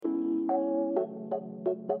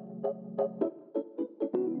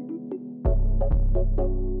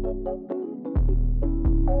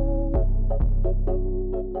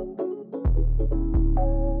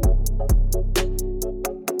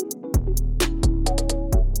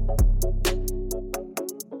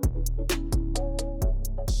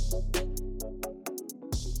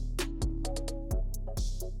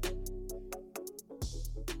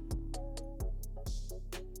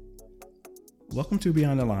Welcome to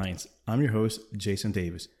Beyond the Lines. I'm your host, Jason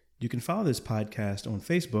Davis. You can follow this podcast on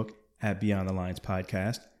Facebook at Beyond the Lines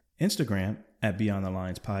Podcast, Instagram at Beyond the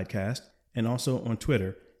Lines Podcast, and also on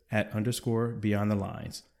Twitter at _Beyond the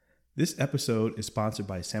Lines. This episode is sponsored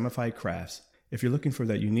by Samified Crafts. If you're looking for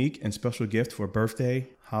that unique and special gift for a birthday,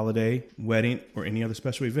 holiday, wedding, or any other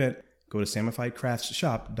special event, go to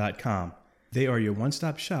SamifiedCraftsShop.com. They are your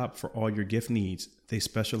one-stop shop for all your gift needs. They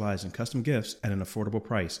specialize in custom gifts at an affordable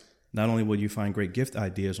price. Not only will you find great gift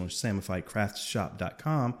ideas on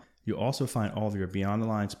SamifiedCraftsShop.com, you'll also find all of your Beyond the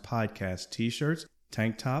Lines podcast t-shirts,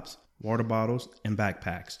 tank tops, water bottles, and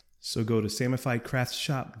backpacks. So go to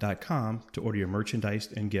SamifiedCraftsShop.com to order your merchandise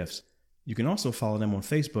and gifts. You can also follow them on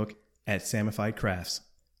Facebook at Samified Crafts.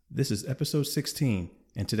 This is episode 16,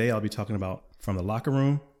 and today I'll be talking about from the locker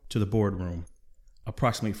room to the boardroom.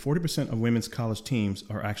 Approximately 40% of women's college teams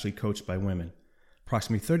are actually coached by women.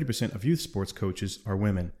 Approximately 30% of youth sports coaches are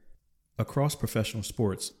women. Across professional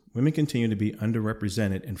sports, women continue to be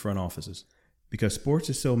underrepresented in front offices. Because sports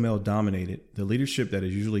is so male-dominated, the leadership that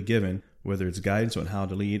is usually given, whether it's guidance on how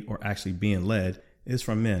to lead or actually being led, is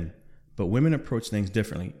from men. But women approach things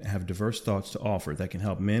differently and have diverse thoughts to offer that can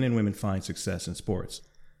help men and women find success in sports.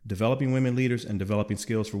 Developing women leaders and developing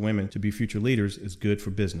skills for women to be future leaders is good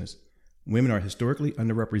for business. Women are historically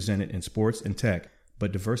underrepresented in sports and tech,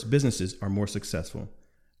 but diverse businesses are more successful.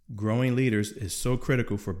 Growing leaders is so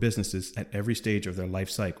critical for businesses at every stage of their life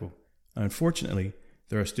cycle. Unfortunately,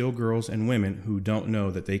 there are still girls and women who don't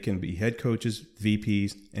know that they can be head coaches,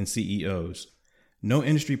 VPs, and CEOs. No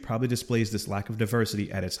industry probably displays this lack of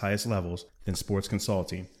diversity at its highest levels than sports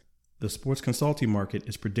consulting. The sports consulting market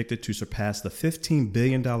is predicted to surpass the $15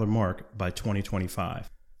 billion mark by 2025.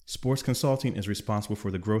 Sports consulting is responsible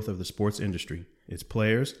for the growth of the sports industry, its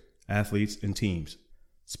players, athletes, and teams.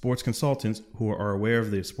 Sports consultants who are aware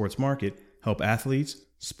of the sports market help athletes,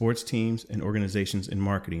 sports teams, and organizations in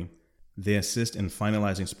marketing. They assist in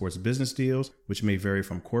finalizing sports business deals, which may vary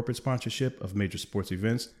from corporate sponsorship of major sports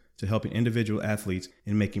events to helping individual athletes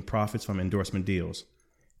in making profits from endorsement deals.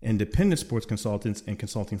 Independent sports consultants and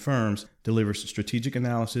consulting firms deliver strategic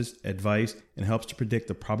analysis, advice, and helps to predict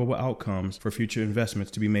the probable outcomes for future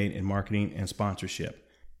investments to be made in marketing and sponsorship.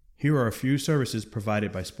 Here are a few services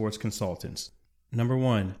provided by sports consultants. Number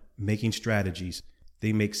 1, making strategies.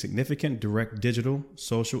 They make significant direct digital,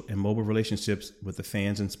 social, and mobile relationships with the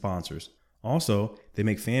fans and sponsors. Also, they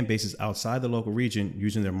make fan bases outside the local region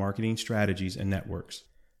using their marketing strategies and networks.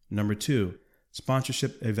 Number 2,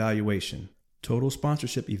 sponsorship evaluation. Total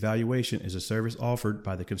sponsorship evaluation is a service offered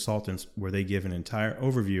by the consultants where they give an entire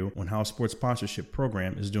overview on how a sports sponsorship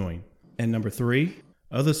program is doing. And number 3,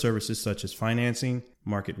 other services such as financing,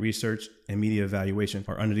 market research, and media evaluation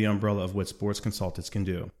are under the umbrella of what sports consultants can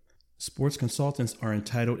do. Sports consultants are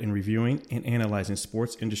entitled in reviewing and analyzing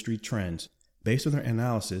sports industry trends. Based on their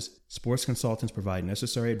analysis, sports consultants provide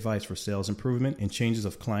necessary advice for sales improvement and changes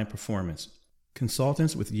of client performance.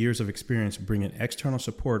 Consultants with years of experience bring in external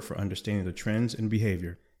support for understanding the trends and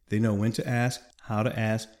behavior. They know when to ask, how to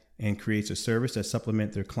ask, and creates a service that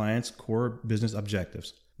supplements their clients' core business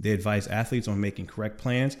objectives. They advise athletes on making correct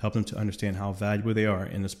plans, help them to understand how valuable they are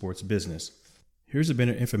in the sports business. Here's a bit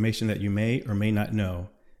of information that you may or may not know.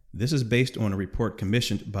 This is based on a report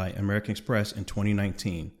commissioned by American Express in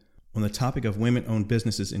 2019. On the topic of women-owned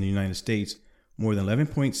businesses in the United States, more than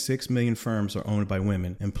 11.6 million firms are owned by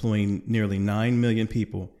women, employing nearly 9 million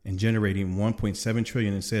people and generating $1.7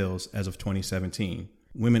 trillion in sales as of 2017.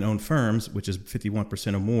 Women-owned firms, which is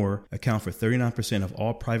 51% or more, account for 39% of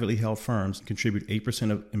all privately held firms and contribute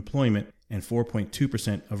 8% of employment and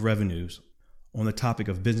 4.2% of revenues. On the topic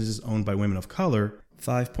of businesses owned by women of color,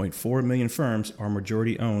 5.4 million firms are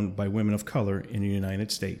majority owned by women of color in the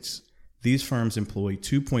United States. These firms employ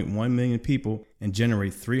 2.1 million people and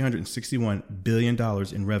generate $361 billion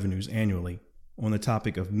in revenues annually. On the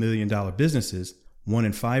topic of million-dollar businesses, 1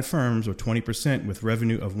 in 5 firms, or 20% with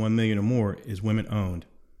revenue of $1 million or more, is women-owned.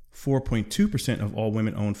 4.2% of all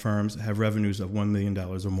women-owned firms have revenues of $1 million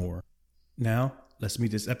or more. Now, let's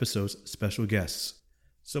meet this episode's special guests.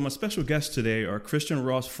 So my special guests today are Kristen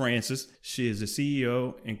Ross Francis. She is the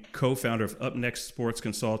CEO and co-founder of Up Next Sports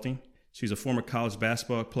Consulting. She's a former college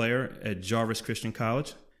basketball player at Jarvis Christian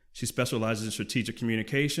College. She specializes in strategic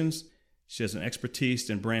communications. She has an expertise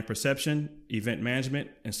in brand perception, event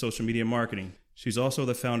management, and social media marketing. She's also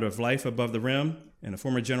the founder of Life Above the Rim and a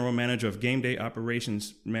former general manager of game day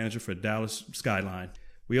operations manager for Dallas Skyline.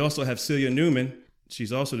 We also have Celia Newman.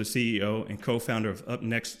 She's also the CEO and co-founder of Up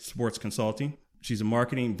Next Sports Consulting. She's a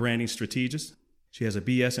marketing branding strategist. She has a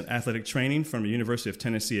BS in athletic training from the University of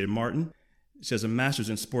Tennessee at Martin. She has a master's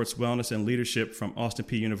in sports wellness and leadership from Austin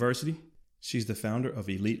Peay University. She's the founder of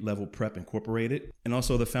Elite Level Prep Incorporated and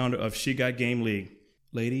also the founder of She Got Game League.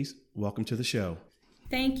 Ladies, welcome to the show.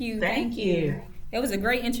 Thank you. Thank you. It was a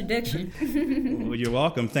great introduction. Well, you're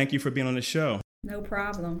welcome. Thank you for being on the show. No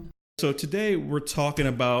problem. So today we're talking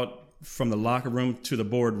about from the locker room to the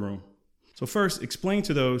boardroom. So first, explain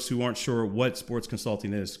to those who aren't sure what sports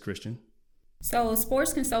consulting is, Christian. So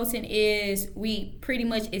sports consulting is we pretty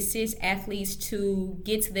much assist athletes to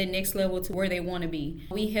get to the next level to where they want to be.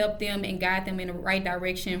 We help them and guide them in the right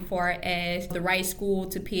direction far as the right school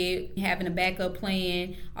to pick, having a backup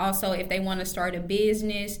plan. Also, if they want to start a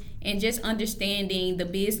business and just understanding the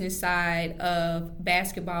business side of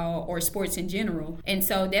basketball or sports in general. And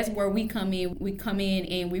so that's where we come in. We come in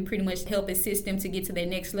and we pretty much help assist them to get to their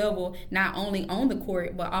next level, not only on the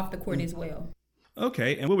court, but off the court as well.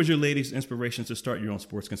 Okay, and what was your latest inspiration to start your own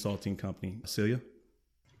sports consulting company, Celia?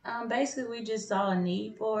 Basically, we just saw a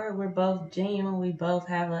need for it. We're both genuine. We both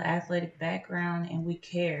have an athletic background, and we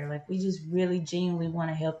care. Like, we just really genuinely want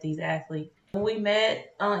to help these athletes. When we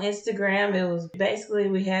met on Instagram, it was basically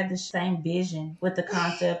we had the same vision with the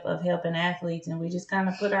concept of helping athletes, and we just kind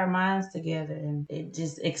of put our minds together, and it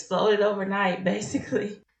just exploded overnight,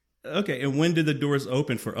 basically. Okay, and when did the doors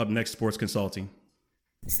open for Up Next Sports Consulting?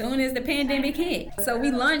 Soon as the pandemic hit. So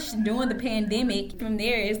we launched during the pandemic. From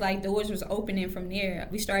there, it's like doors was opening from there.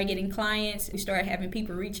 We started getting clients. We started having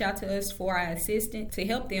people reach out to us for our assistance to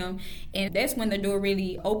help them. And that's when the door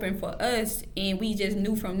really opened for us. And we just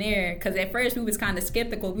knew from there. Because at first we was kind of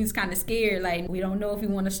skeptical. We was kind of scared. Like, we don't know if we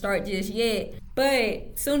want to start just yet.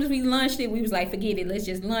 But as soon as we launched it, we was like, forget it. Let's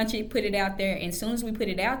just launch it, put it out there. And as soon as we put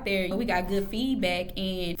it out there, we got good feedback.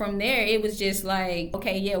 And from there, it was just like,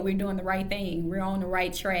 okay, yeah, we're doing the right thing. We're on the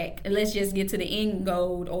right track. And let's just get to the end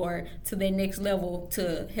goal or to the next level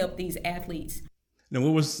to help these athletes. Now,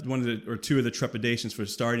 what was one of the or two of the trepidations for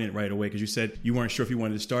starting it right away? Because you said you weren't sure if you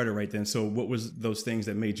wanted to start it right then. So what was those things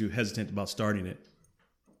that made you hesitant about starting it?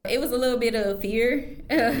 It was a little bit of fear.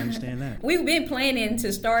 I understand that. We've been planning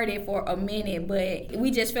to start it for a minute, but we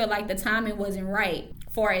just felt like the timing wasn't right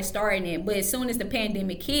for us starting it. But as soon as the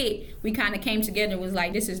pandemic hit, we kind of came together and was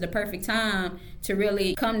like, this is the perfect time to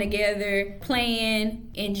really come together, plan,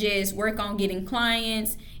 and just work on getting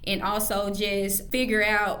clients, and also just figure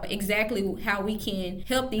out exactly how we can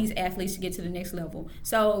help these athletes to get to the next level.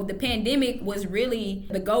 So the pandemic was really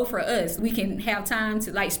the goal for us. We can have time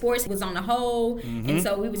to, like, sports was on the hold, and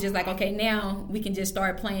so we was just like, okay, now we can just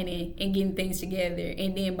start planning and getting things together.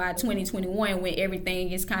 And then by 2021, when everything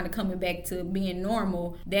is kind of coming back to being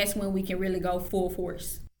normal, that's when we can really go full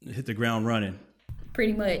force. Hit the ground running.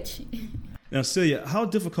 Pretty much. Now, Celia, how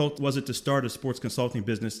difficult was it to start a sports consulting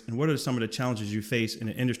business, and what are some of the challenges you face in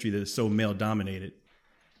an industry that is so male-dominated?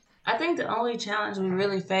 I think the only challenge we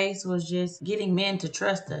really faced was just getting men to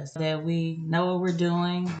trust us, that we know what we're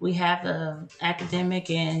doing. We have the academic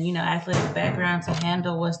and, athletic background to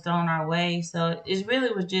handle what's thrown our way. So it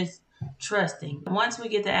really was just trusting. Once we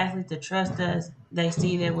get the athlete to trust us, they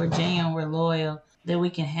see that we're genuine, we're loyal, that we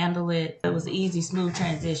can handle it. It was an easy, smooth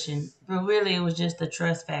transition. But really, it was just the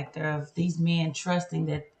trust factor of these men trusting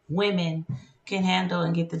that women can handle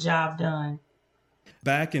and get the job done.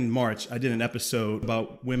 Back in March, I did an episode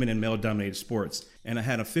about women in male-dominated sports, and I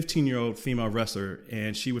had a 15-year-old female wrestler,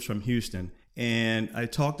 and she was from Houston. And I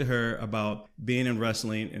talked to her about being in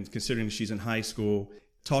wrestling and considering she's in high school,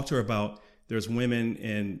 talked to her about there's women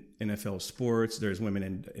in NFL sports, there's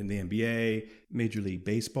women in the NBA, Major League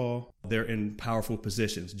Baseball. They're in powerful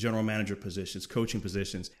positions, general manager positions, coaching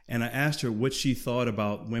positions. And I asked her what she thought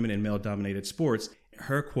about women in male-dominated sports.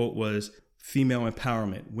 Her quote was, female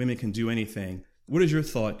empowerment, women can do anything. What is your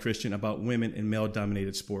thought, Christian, about women in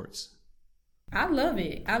male-dominated sports? I love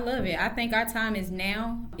it. I think our time is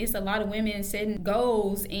now. It's a lot of women setting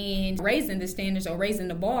goals and raising the standards or raising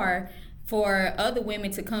the bar for other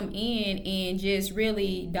women to come in and just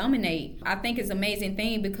really dominate. I think it's an amazing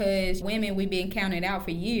thing because women, we've been counted out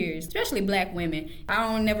for years, especially black women. I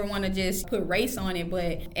don't never want to just put race on it,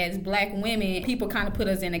 but as black women, people kind of put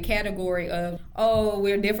us in a category of, oh,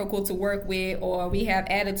 we're difficult to work with, or we have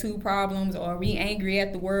attitude problems, or we angry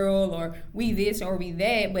at the world, or we this or we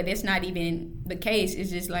that, but it's not even the case.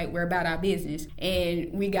 It's just like we're about our business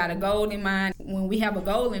and we got a goal in mind. When we have a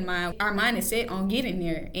goal in mind, our mind is set on getting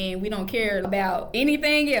there, and we don't care about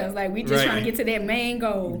anything else. Like, we just trying to get to that main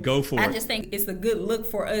goal. Go for it. I just think it's a good look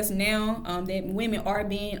for us now that women are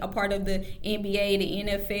being a part of the NBA,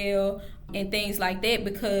 the NFL, and things like that,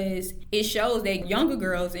 because it shows that younger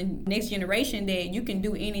girls and next generation that you can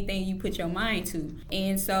do anything you put your mind to.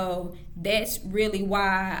 And so that's really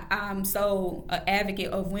why I'm so an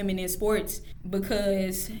advocate of women in sports,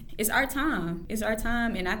 because it's our time. It's our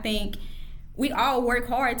time, and I think we all work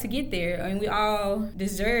hard to get there, and we all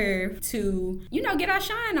deserve to, get our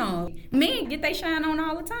shine on. Men get their shine on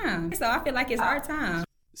all the time. So I feel like it's our time.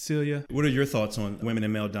 Celia, what are your thoughts on women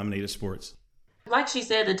in male-dominated sports? Like she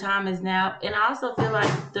said, the time is now. And I also feel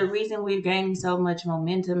like the reason we're gaining so much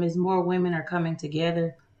momentum is more women are coming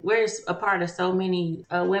together. We're a part of so many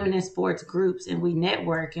women in sports groups, and we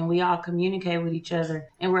network and we all communicate with each other,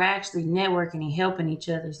 and we're actually networking and helping each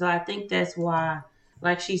other. So I think that's why,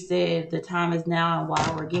 like she said, the time is now and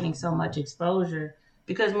why we're getting so much exposure,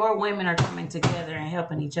 because more women are coming together and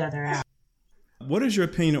helping each other out. What is your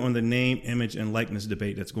opinion on the name, image, and likeness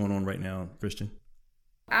debate that's going on right now, Christian?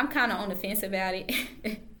 I'm kind of on the fence about it.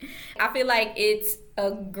 I feel like it's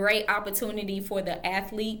a great opportunity for the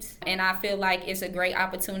athletes, and I feel like it's a great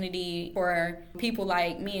opportunity for people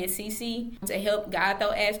like me and Cece to help guide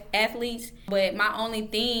those athletes. But my only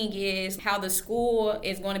thing is how the school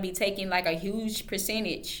is going to be taking like a huge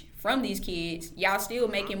percentage from these kids. Y'all still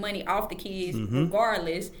making money off the kids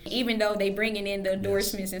regardless, even though they bringing in the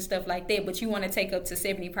endorsements and stuff like that, but you want to take up to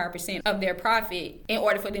 75% of their profit in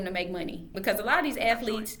order for them to make money. Because a lot of these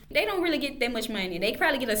athletes, they don't really get that much money. They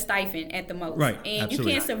probably get a stipend at the most. Right, and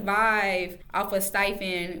absolutely. You can't survive off a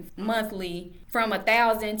stipend monthly from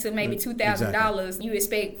 $1,000 to maybe $2,000. Exactly. You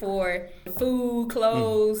expect for food,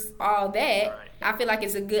 clothes, all that. I feel like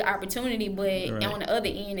it's a good opportunity, but on the other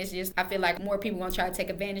end, it's just, I feel like more people going to try to take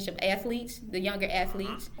advantage of athletes, the younger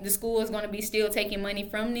athletes. The school is going to be still taking money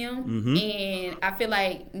from them. And I feel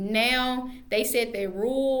like now they set their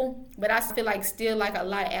rule, but I feel like still like a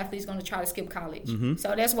lot of athletes going to try to skip college.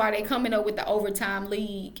 So that's why they coming up with the overtime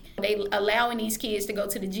league. They allowing these kids to go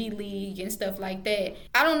to the G League and stuff like that.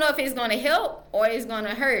 I don't know if it's going to help or it's going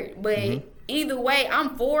to hurt, but either way,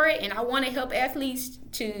 I'm for it, and I want to help athletes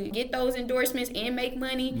to get those endorsements and make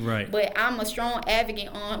money. Right. But I'm a strong advocate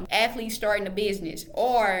on athletes starting a business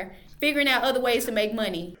or figuring out other ways to make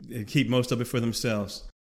money. They keep most of it for themselves.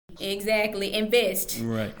 Exactly. Invest.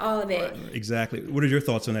 Right. All that. Exactly. What are your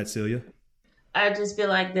thoughts on that, Celia? I just feel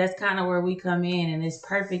like that's kind of where we come in, and it's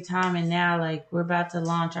perfect timing now. Like, we're about to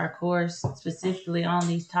launch our course specifically on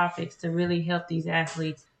these topics to really help these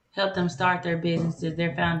athletes, help them start their businesses,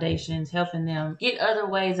 their foundations, helping them get other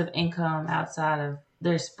ways of income outside of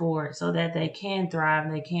their sport so that they can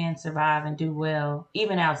thrive, they can survive and do well,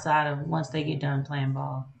 even outside of once they get done playing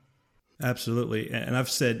ball. Absolutely. And I've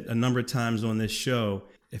said a number of times on this show,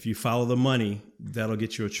 if you follow the money, that'll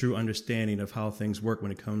get you a true understanding of how things work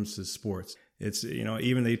when it comes to sports. It's,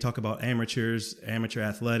 even they talk about amateurs, amateur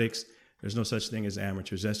athletics. There's no such thing as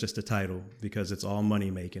amateurs. That's just a title because it's all money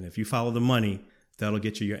making. If you follow the money, that'll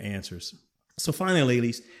get you your answers. So finally,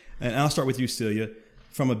 ladies, and I'll start with you, Celia.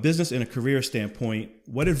 From a business and a career standpoint,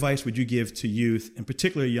 what advice would you give to youth, in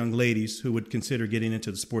particular young ladies who would consider getting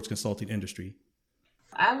into the sports consulting industry?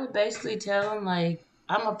 I would basically tell them,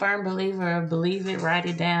 I'm a firm believer of believe it, write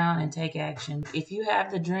it down, and take action. If you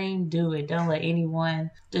have the dream, do it. Don't let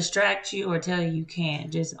anyone distract you or tell you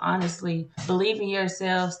can't. Just honestly believe in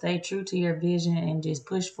yourself, stay true to your vision, and just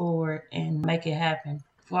push forward and make it happen.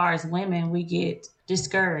 As far as women, we get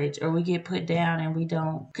discouraged or we get put down and we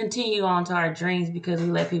don't continue on to our dreams because we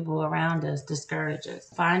let people around us discourage us.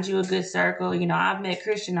 Find you a good circle. I've met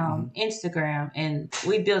Christian on Instagram and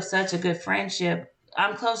we built such a good friendship.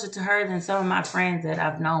 I'm closer to her than some of my friends that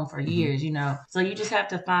I've known for years, So you just have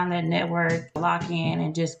to find that network, lock in,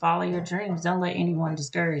 and just follow your dreams. Don't let anyone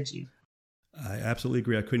discourage you. I absolutely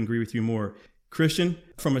agree. I couldn't agree with you more. Christian,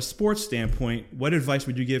 from a sports standpoint, what advice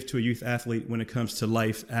would you give to a youth athlete when it comes to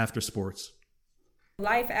life after sports?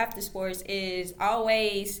 Life after sports is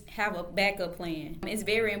always have a backup plan. It's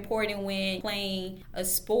very important when playing a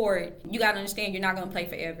sport. You got to understand you're not going to play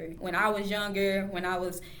forever. When I was younger, when I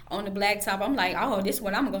was on the blacktop, I'm like, oh, this is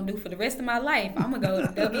what I'm going to do for the rest of my life. I'm going to go to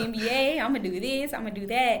WNBA. I'm going to do this. I'm going to do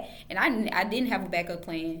that. And I didn't have a backup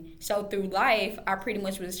plan. So through life, I pretty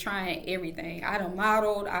much was trying everything. I done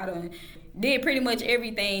modeled. I done did pretty much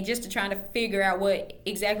everything just to try to figure out what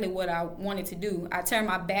I wanted to do. I turned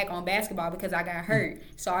my back on basketball because I got hurt.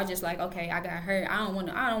 So I just okay, I got hurt. I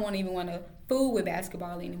don't even want to fool with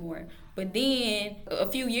basketball anymore. But then a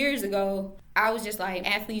few years ago, I was just like,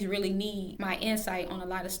 athletes really need my insight on a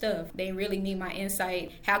lot of stuff. They really need my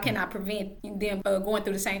insight. How can I prevent them going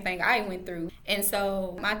through the same thing I went through? And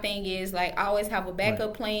so my thing is, like, always have a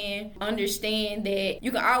backup plan. Understand that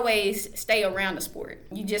you can always stay around the sport.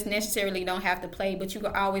 You just necessarily don't have to play, but you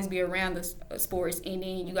can always be around the sports. And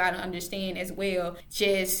then you got to understand as well,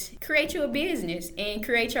 just create you a business and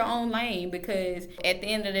create your own lane, because at the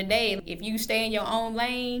end of the day, if you stay in your own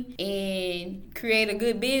lane and create a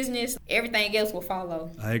good business, everything else will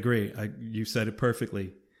follow. I agree. You said it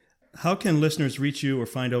perfectly. How can listeners reach you or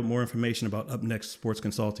find out more information about UpNext Sports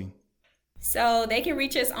Consulting? So they can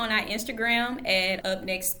reach us on our Instagram at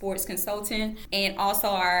UpNext Sports Consulting, and also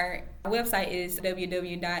our website is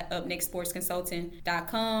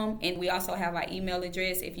www.upnextsportsconsulting.com, and we also have our email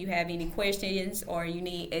address if you have any questions or you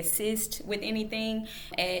need assist with anything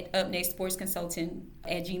at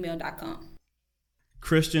upnextsportsconsulting@gmail.com.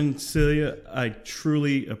 Christian, Celia, I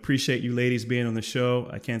truly appreciate you ladies being on the show.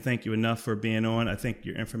 I can't thank you enough for being on. I think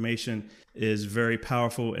your information is very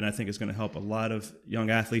powerful, and I think it's going to help a lot of young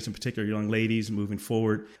athletes, in particular young ladies, moving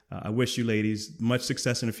forward. I wish you ladies much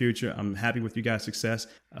success in the future. I'm happy with you guys' success.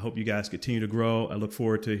 I hope you guys continue to grow. I look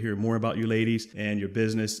forward to hearing more about you ladies and your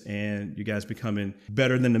business and you guys becoming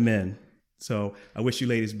better than the men. So I wish you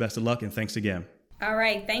ladies best of luck, and thanks again. All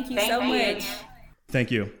right. Thank you so much. Thank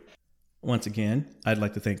you. Once again, I'd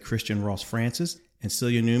like to thank Christian Ross Francis and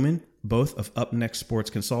Celia Newman, both of UpNext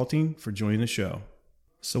Sports Consulting, for joining the show.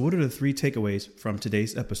 So what are the 3 takeaways from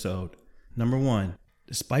today's episode? Number 1,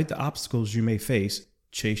 despite the obstacles you may face,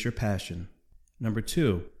 chase your passion. Number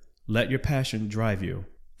 2, let your passion drive you.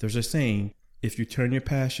 There's a saying, if you turn your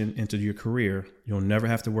passion into your career, you'll never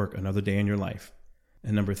have to work another day in your life.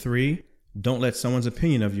 And number 3, don't let someone's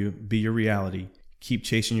opinion of you be your reality. Keep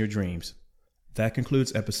chasing your dreams. That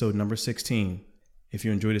concludes episode number 16. If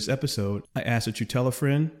you enjoyed this episode, I ask that you tell a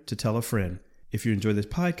friend to tell a friend. If you enjoy this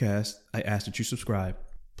podcast, I ask that you subscribe.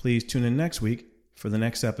 Please tune in next week for the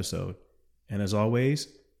next episode. And as always,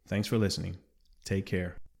 thanks for listening. Take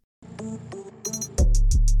care.